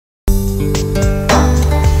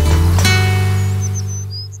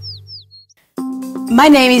My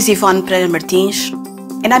name is Yvonne Pereira Martins,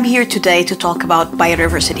 and I'm here today to talk about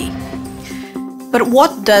biodiversity. But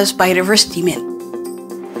what does biodiversity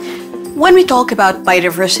mean? When we talk about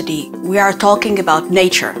biodiversity, we are talking about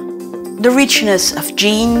nature, the richness of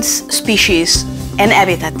genes, species, and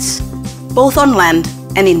habitats, both on land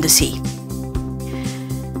and in the sea.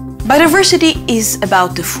 Biodiversity is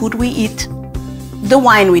about the food we eat, the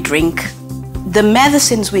wine we drink, the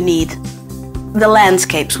medicines we need, the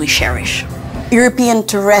landscapes we cherish. European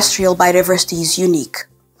terrestrial biodiversity is unique.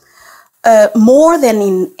 More than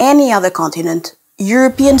in any other continent,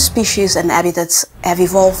 European species and habitats have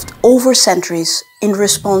evolved over centuries in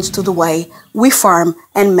response to the way we farm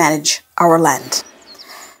and manage our land.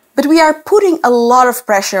 But we are putting a lot of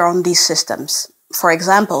pressure on these systems. For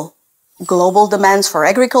example, global demands for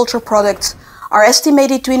agricultural products are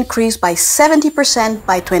estimated to increase by 70%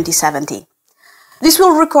 by 2070. This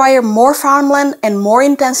will require more farmland and more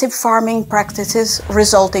intensive farming practices,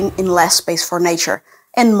 resulting in less space for nature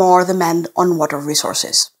and more demand on water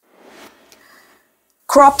resources.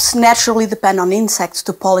 Crops naturally depend on insects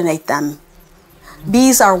to pollinate them.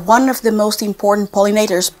 Bees are one of the most important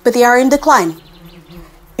pollinators, but they are in decline.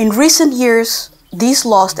 In recent years, this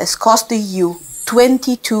loss has cost the EU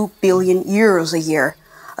 22 billion euros a year,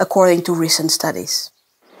 according to recent studies.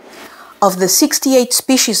 Of the 68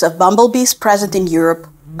 species of bumblebees present in Europe,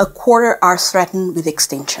 a quarter are threatened with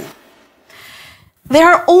extinction. There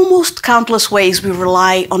are almost countless ways we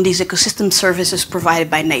rely on these ecosystem services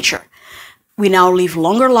provided by nature. We now live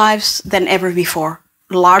longer lives than ever before,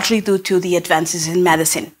 largely due to the advances in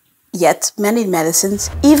medicine. Yet, many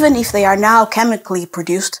medicines, even if they are now chemically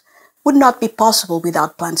produced, would not be possible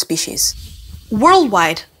without plant species.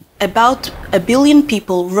 Worldwide, about 1 billion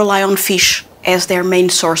people rely on fish as their main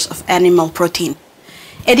source of animal protein,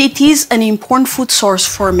 and it is an important food source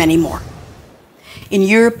for many more. In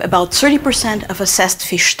Europe, about 30% of assessed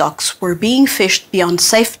fish stocks were being fished beyond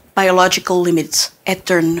safe biological limits at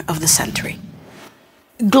turn of the century.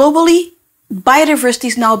 Globally, biodiversity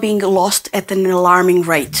is now being lost at an alarming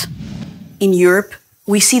rate. In Europe,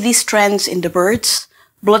 we see these trends in the birds,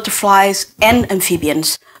 butterflies, and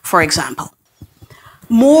amphibians, for example.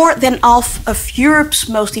 More than half of Europe's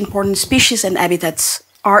most important species and habitats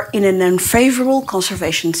are in an unfavorable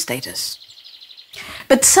conservation status.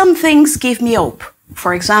 But some things give me hope.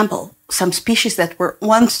 For example, some species that were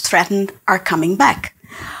once threatened are coming back.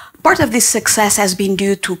 Part of this success has been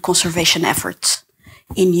due to conservation efforts.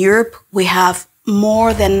 In Europe, we have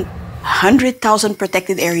more than 100,000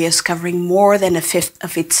 protected areas covering more than a fifth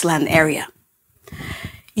of its land area.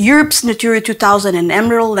 Europe's Natura 2000 and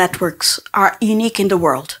Emerald networks are unique in the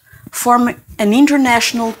world, forming an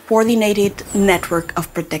international coordinated network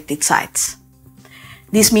of protected sites.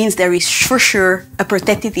 This means there is for sure a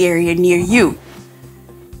protected area near you.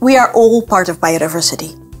 We are all part of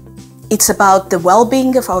biodiversity. It's about the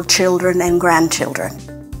well-being of our children and grandchildren.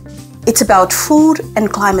 It's about food and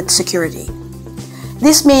climate security.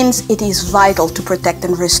 This means it is vital to protect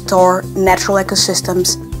and restore natural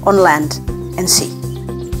ecosystems on land and sea.